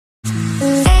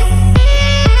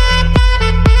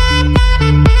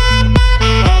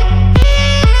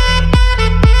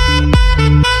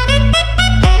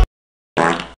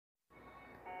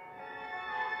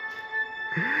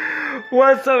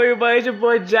What's up, everybody? It's your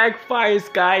boy Jack Fire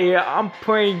Sky here. I'm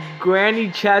playing Granny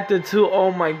Chapter 2.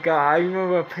 Oh my god, I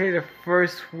remember I played the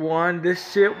first one.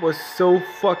 This shit was so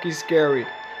fucking scary.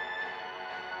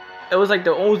 It was like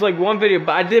one video,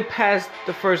 but I did pass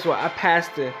the first one. I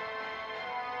passed it.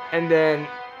 And then,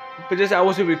 but just I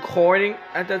wasn't recording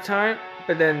at that time.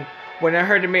 But then when I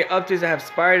heard they made updates that have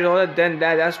spiders and all that, then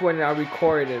that's when I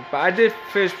recorded it. But I did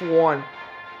finish one.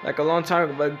 Like a long time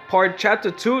ago, but chapter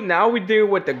 2, now we deal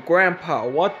with the grandpa.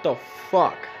 What the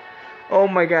fuck? Oh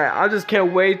my god, I just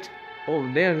can't wait. Oh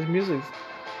damn, this music.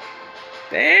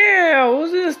 Damn,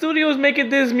 who's in the studios making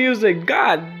this music?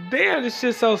 God damn, this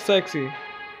shit sounds sexy.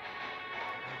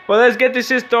 Well, let's get this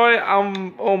shit started.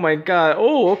 Oh my god.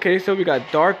 Oh, okay, so we got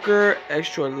darker,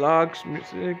 extra logs,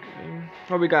 music.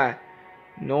 What we got?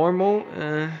 Normal.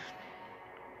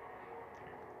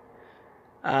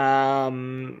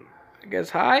 I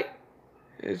guess high.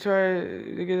 It's try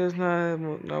to get us not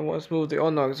one smooth.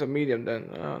 Oh no, it's a medium then.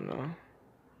 I don't know.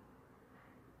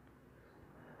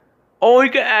 Oh, you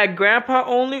can add grandpa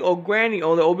only or granny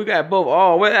only. Oh, we got both.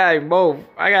 Oh, we're adding both.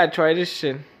 I gotta try this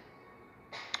shit.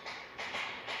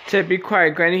 Tip, be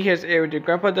quiet. Granny hears everything.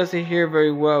 Grandpa doesn't hear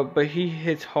very well, but he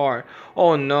hits hard.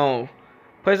 Oh no.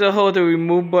 Press and hold the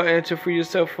remove button to free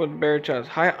yourself from the bear traps.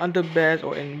 Hide under beds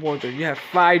or in wardrobe. You have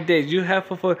 5 days. You have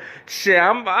for shit.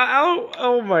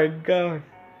 Oh my god.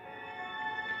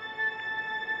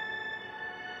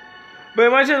 But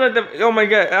imagine like oh my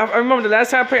god. I remember the last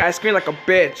time I played, I screamed like a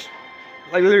bitch.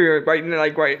 Like literally,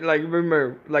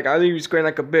 remember, like I literally screamed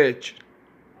like a bitch.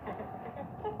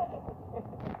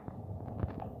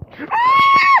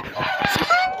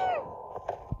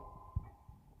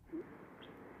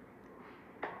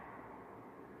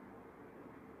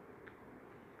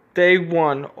 Day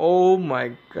 1. Oh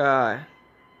my god.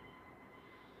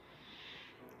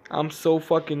 I'm so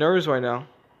fucking nervous right now.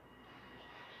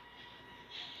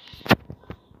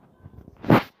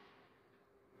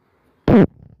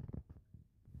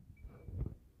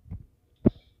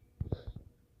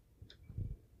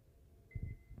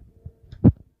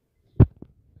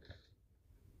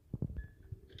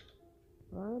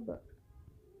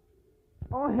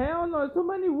 Oh hell no, there's so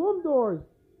many room doors.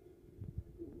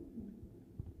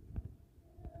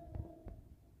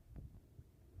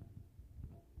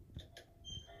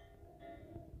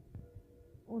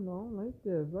 Oh no, like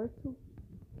this, right too.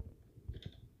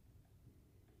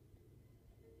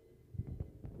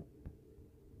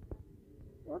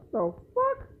 What the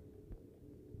fuck?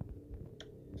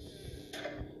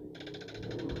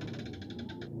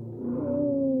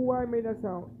 Ooh, I made that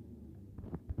sound.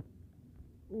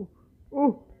 Ooh,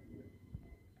 ooh.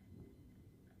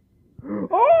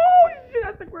 Oh shit,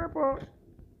 that's the grandpa.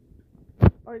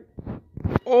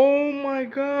 Oh my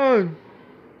god.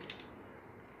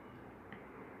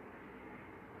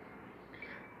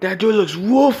 That dude looks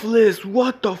ruthless.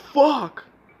 What the fuck?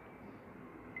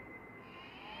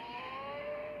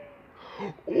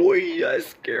 Oh, that's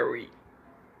scary.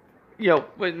 Yo,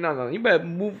 wait, no, you better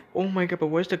move. Oh my god, but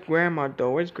where's the grandma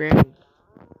though? Where's Granny?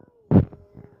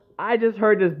 I just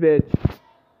heard this bitch.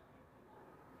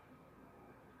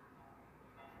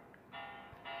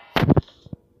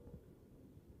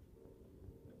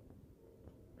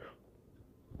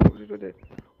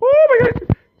 Oh my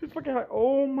god, she's fucking high.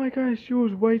 Oh my god, she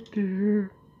was right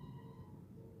there.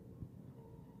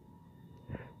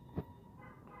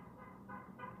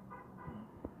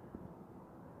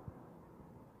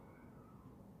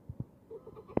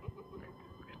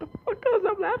 What the fuck is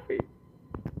I'm laughing?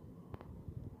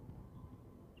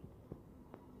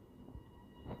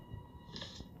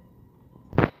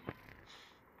 I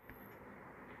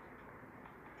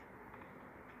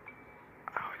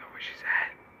don't know where she's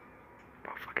at.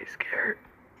 I'm fucking scared.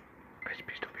 Bitch,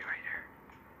 please don't be right there.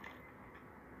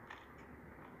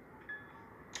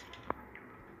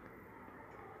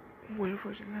 Where the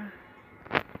fuck is that?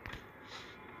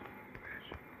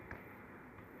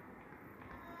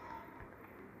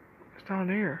 It's down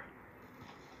there.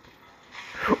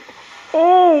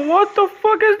 Oh, what the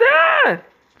fuck is that?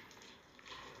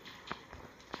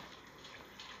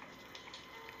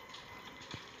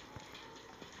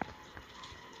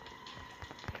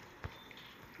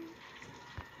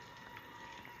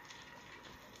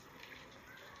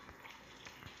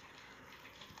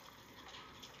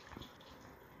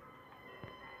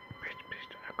 Bitch, please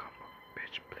do not come up.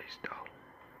 Bitch, please don't.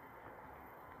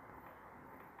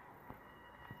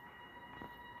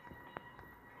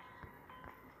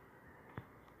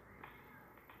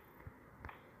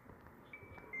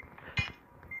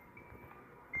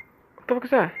 What the fuck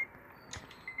is that?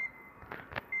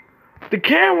 The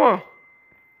camera!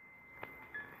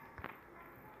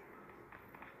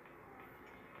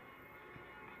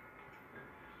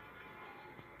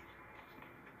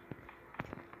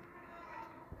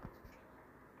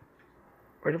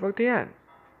 Where the fuck they at?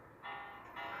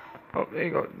 Oh, there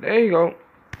you go. There you go.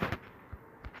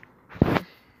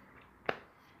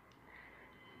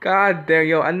 God damn,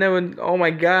 yo, I never. Oh my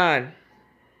god.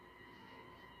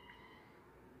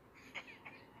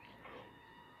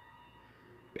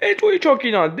 Bitch, what you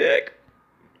choking on, dick?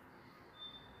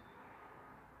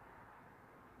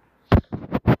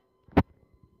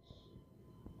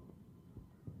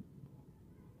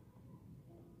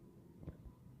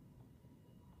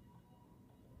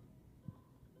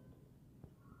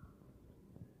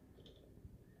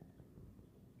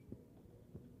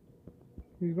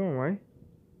 He's going, right?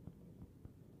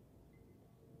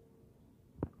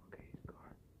 Okay, he's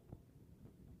gone.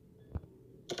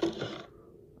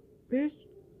 Bitch,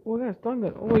 oh, that's stun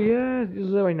gun. Oh, yes,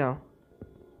 he's there right now.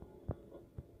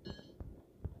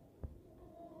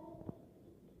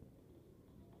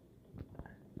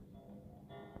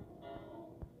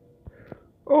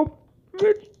 Oh,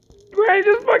 bitch, Granny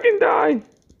just fucking died.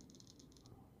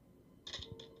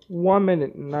 1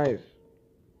 minute, nice.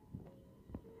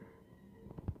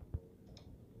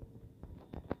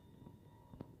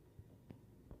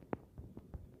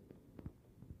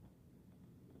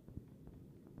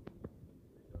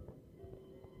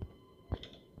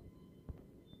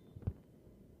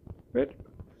 Bitch,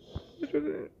 bitch was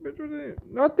it? Bitch was it?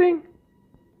 Nothing.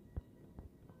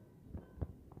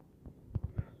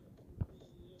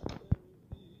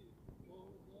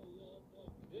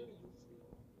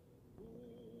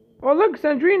 Oh, look,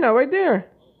 Sandrina, right there.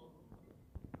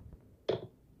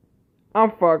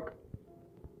 I'm fucked.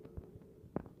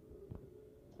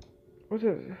 What's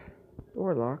this?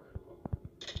 Door lock.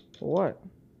 For what?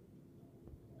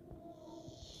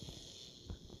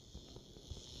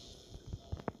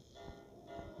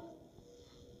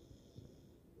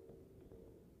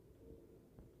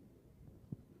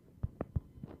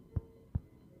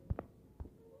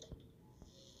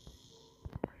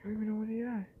 I don't even know where they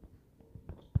at.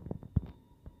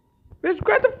 Bitch,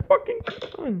 grab the fucking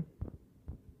gun.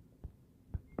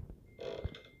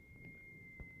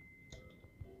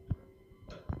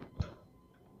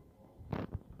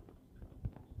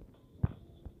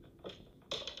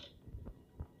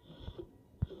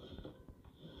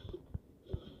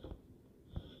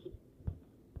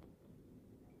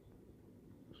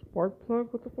 Spark plug?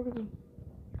 What the fuck is this?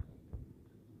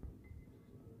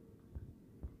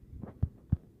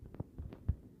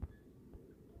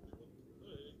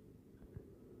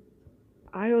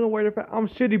 I don't know where the fuck. I'm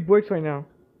shitty bricks right now.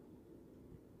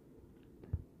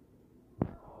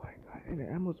 Oh my god, and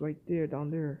the ammo's right there, down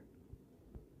there.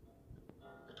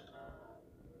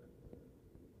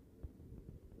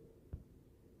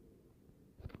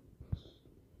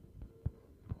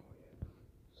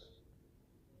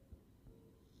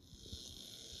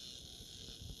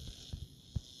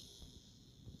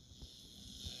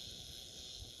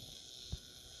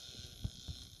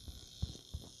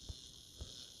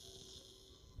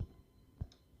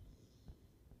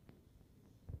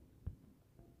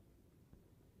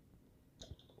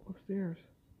 Upstairs.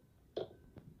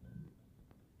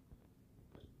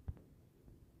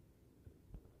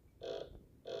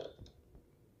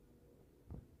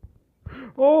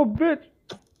 Oh, bitch!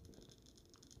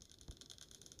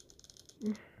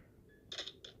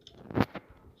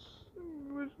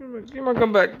 Give my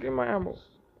gun back. Give my ammo.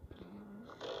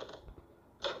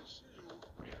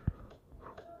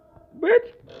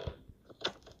 Bitch!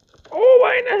 Oh,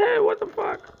 right in the head. What the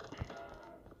fuck?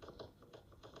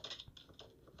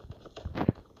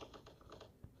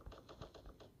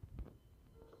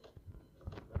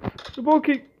 The ball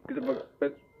kick. Get the fuck,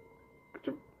 bitch.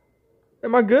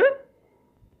 Am I good?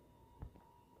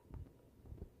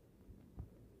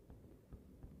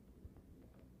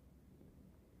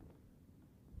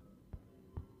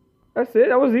 That's it?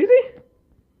 That was easy?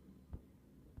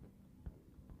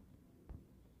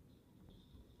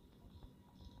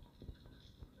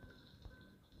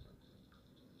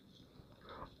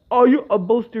 Oh, you a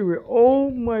bolster. Oh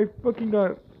my fucking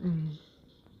god.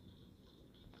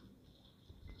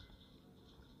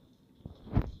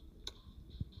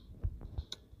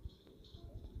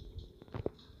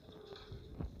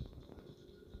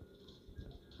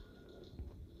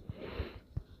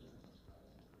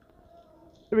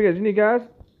 There we go. You need gas?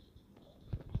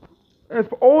 That's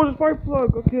for, oh, the spark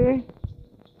plug. Okay.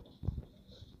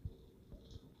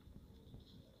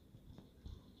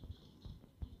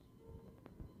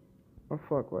 Oh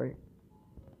fuck, right.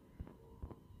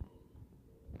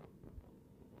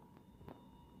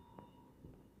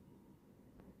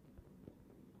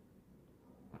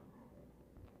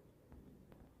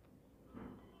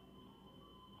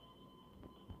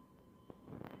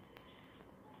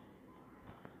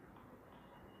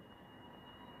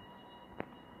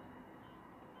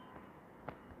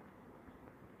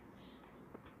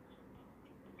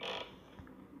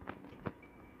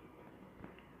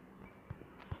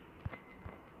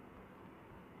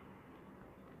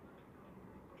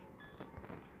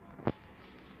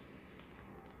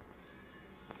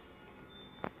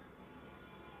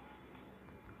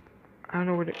 don't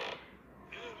know where they...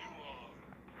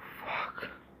 Fuck.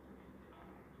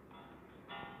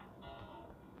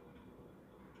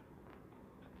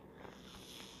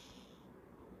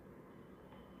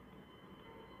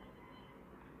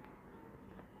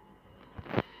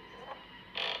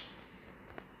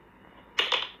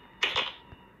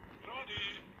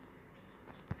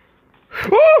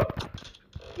 Oh!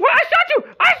 What? I shot you!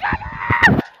 I shot you!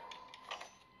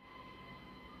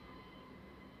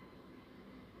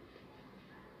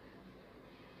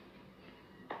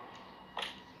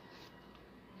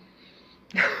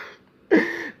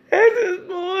 This is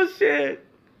bullshit.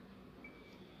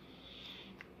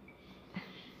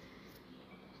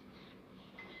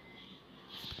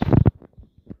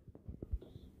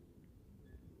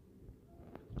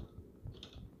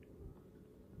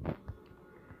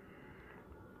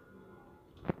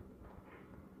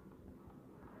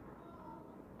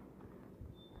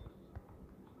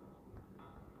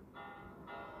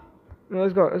 No,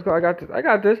 let's go. Let's go. I got this. I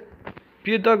got this.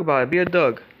 Be a Doug about it. Be a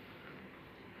Doug.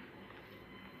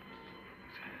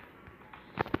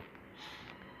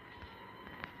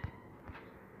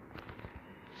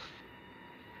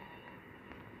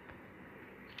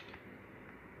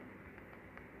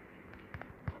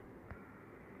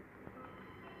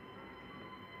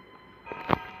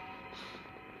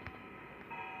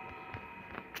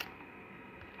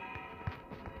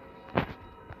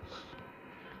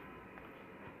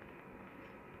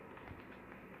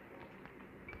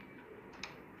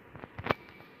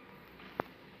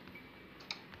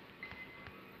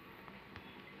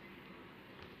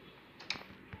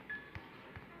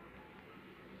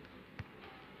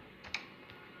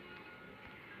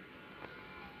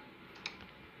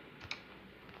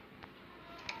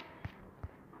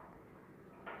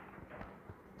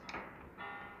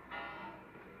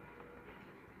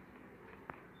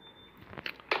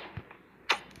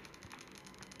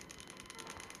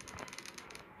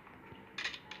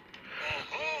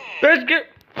 Bitch, get.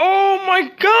 Oh my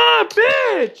god,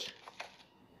 bitch!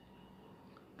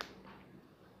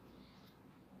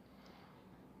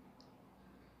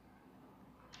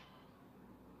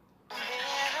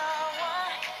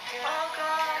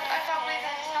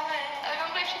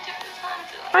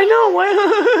 I know,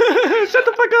 what? Shut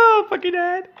the fuck up, fucking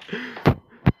dad.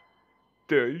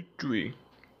 33.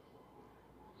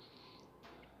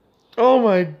 Oh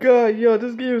my god, yo,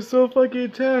 this game is so fucking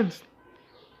intense.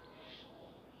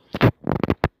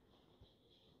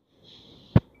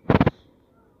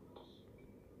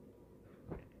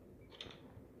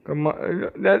 Come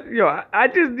on, I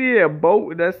just need a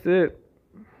boat, that's it.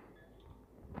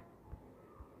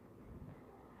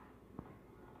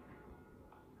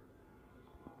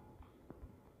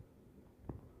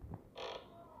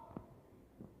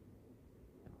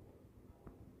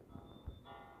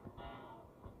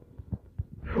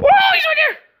 Oh, he's right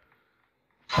there!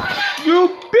 You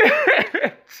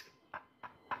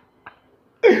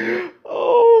bitch!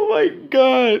 Oh my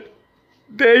god.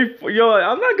 Yo,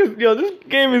 I'm not gonna, yo, this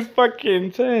game is fucking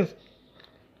intense.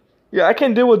 Yeah, I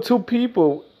can't deal with two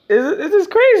people. This is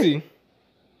crazy.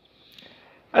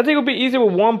 I think it'll be easier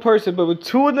with one person, but with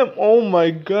two of them, oh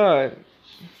my god.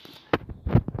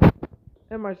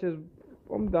 That might just,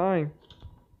 I'm dying.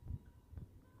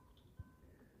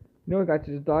 You know what, I got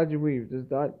you, just dodge and weave. You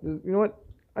know what?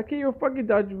 I can't even fucking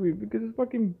dodge and weave because it's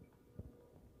fucking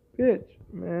bitch,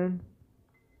 man.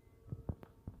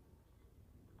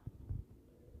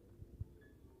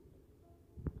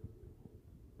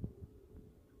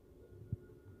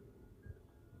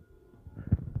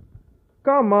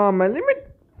 Come on, man. Let me.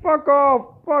 Fuck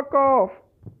off. Fuck off.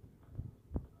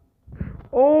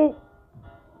 Oh.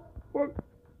 Fuck.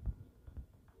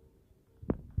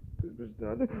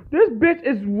 This bitch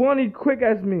is running quick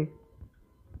as me.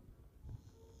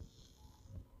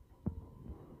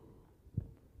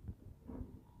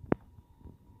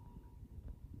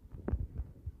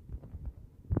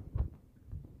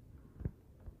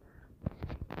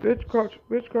 Bitch crouch.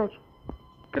 Bitch crouch.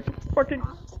 Get the fucking.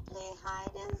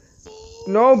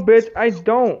 No, bitch, I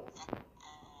don't.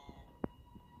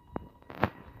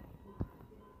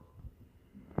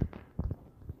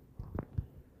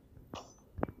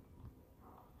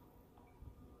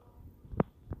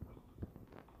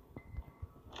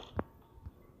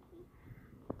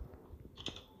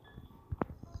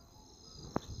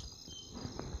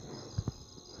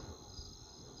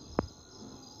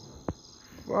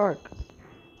 Fuck.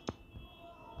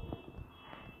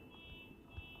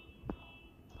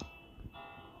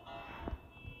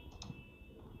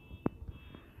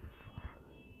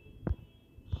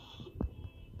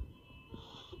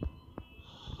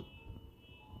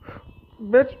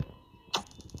 Bitch.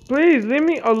 Please leave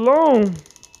me alone.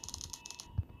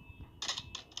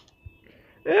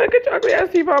 Yeah, get your ugly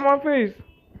ass teeth out of my face.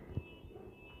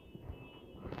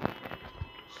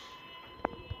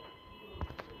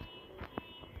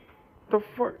 The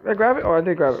fuck? Did I grab it? Oh, I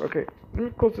did grab it. Okay. Let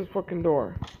me close this fucking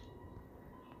door.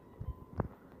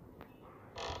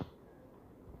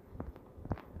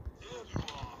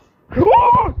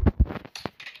 Oh!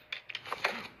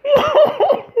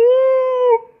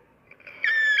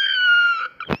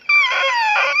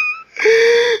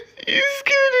 You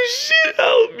scared the shit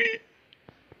out of me.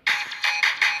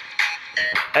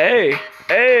 Hey,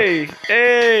 hey,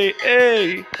 hey,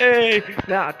 hey, hey.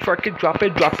 Now truck it, drop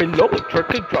it low.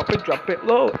 Truck it, drop it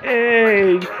low.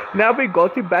 Hey, now we go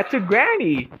back to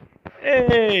Granny.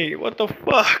 Hey, what the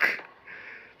fuck?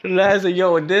 The last of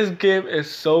yo, this game is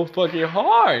so fucking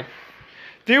hard.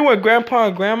 Deal with Grandpa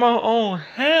and Grandma? Oh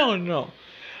hell no.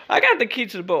 I got the key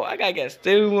to the boat. I gotta get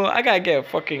steering wheel. I gotta get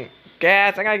fucking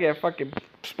gas. I gotta get fucking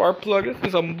spark plug. This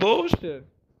is some bullshit.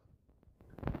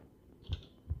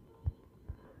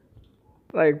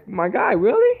 Like, my guy,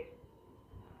 really?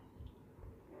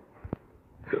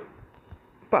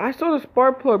 But I saw the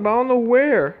spark plug, but I don't know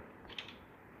where.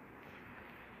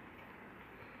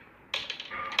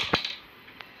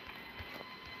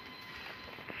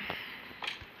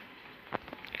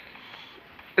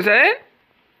 Is that it?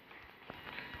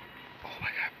 Oh my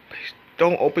god, please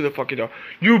don't open the fucking door.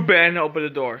 You better not open the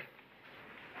door.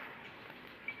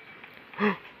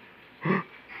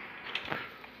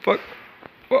 Fuck.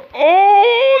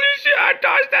 Holy shit, I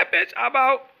dodged that bitch. I'm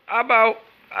out.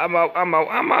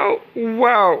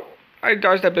 Wow. I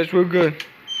dodged that bitch real good.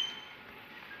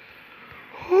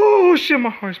 Oh shit, my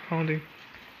heart's pounding.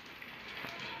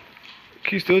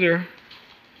 Key's still there.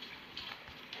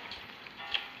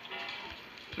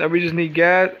 Now we just need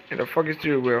gas and a fucking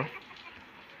steering wheel.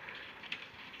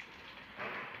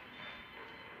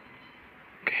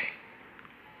 Okay.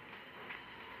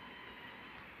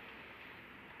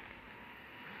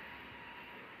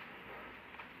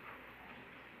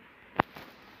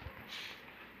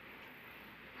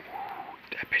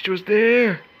 That bitch was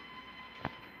there.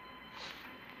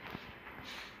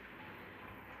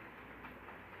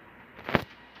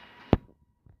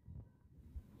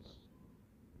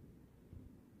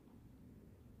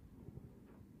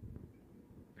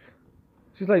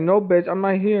 She's like, no, bitch, I'm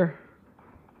not here.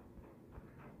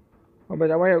 Oh,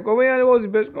 bitch, I'm right here. Go away on the Wozy,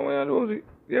 bitch. Go away on the Wozy.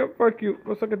 Yeah, fuck you.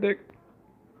 Go suck a dick.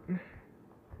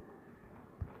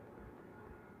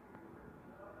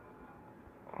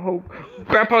 Oh,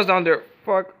 Grandpa's down there.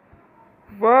 Fuck.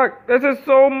 Fuck. This is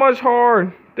so much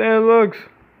hard than it looks.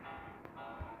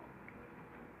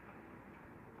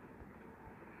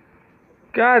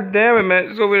 God damn it, man.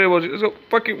 Let's go win that Wozy. Let's go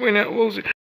fucking win that Wozy.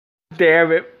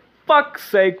 Damn it. Fuck's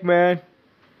sake, man.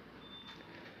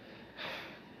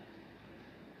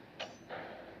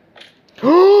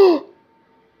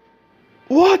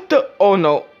 What the? Oh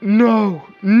no. No.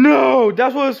 No.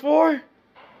 That's what it's for?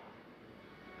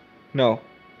 No.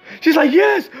 She's like,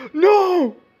 yes.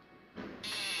 No.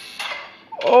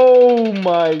 Oh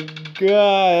my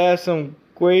god. That's some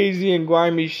crazy and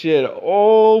grimy shit.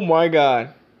 Oh my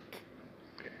god.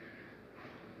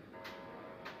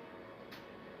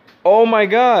 Oh my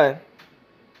god.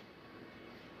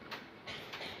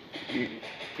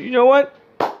 You know what?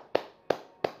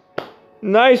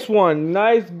 Nice one.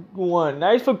 Nice one.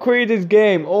 Nice for creating this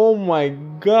game. Oh my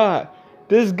god.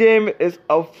 This game is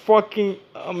a fucking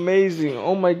amazing.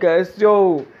 Oh my god.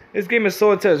 Yo, this game is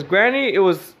so intense. Granny, it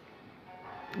was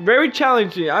very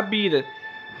challenging. I beat it.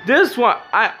 This one,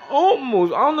 I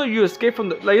don't know, you escape from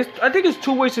the, like, I think it's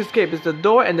two ways to escape. It's the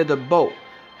door and then the boat.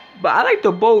 But I like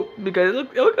the boat because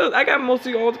I got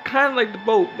mostly all kind of like the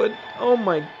boat. But oh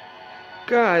my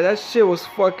god, that shit was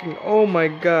fucking, oh my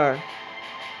god.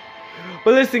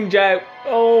 But listen, Jack.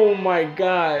 Oh my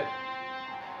god.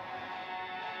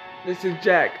 Listen,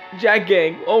 Jack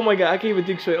Gang. Oh my god, I can't even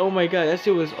think straight. Oh my god, that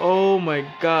shit was, oh my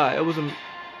god. It was a...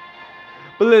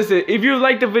 But listen, if you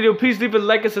like the video, please leave a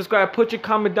like and subscribe. Put your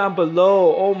comment down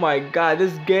below. Oh my god,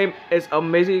 this game is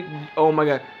amazing. Oh my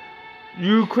god.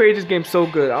 You created this game so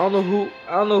good. I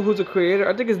don't know who's the creator.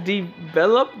 I think it's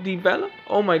Develop.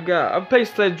 Oh my god. I played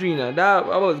Sledrina. That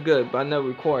was good, but I never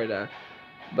recorded that.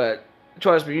 But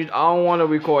trust me, I don't want to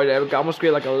record that. I'm gonna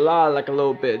scream like a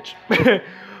little bitch.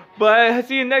 But I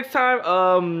see you next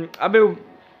time.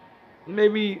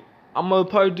 Maybe I'm gonna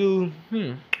probably do.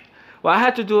 Well, I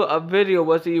had to do a video.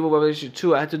 What's the Evil Revelation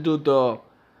 2? I had to do the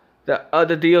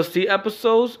DLC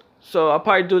episodes. So I'll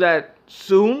probably do that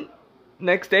soon,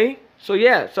 next day. So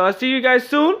yeah. So I'll see you guys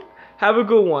soon. Have a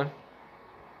good one.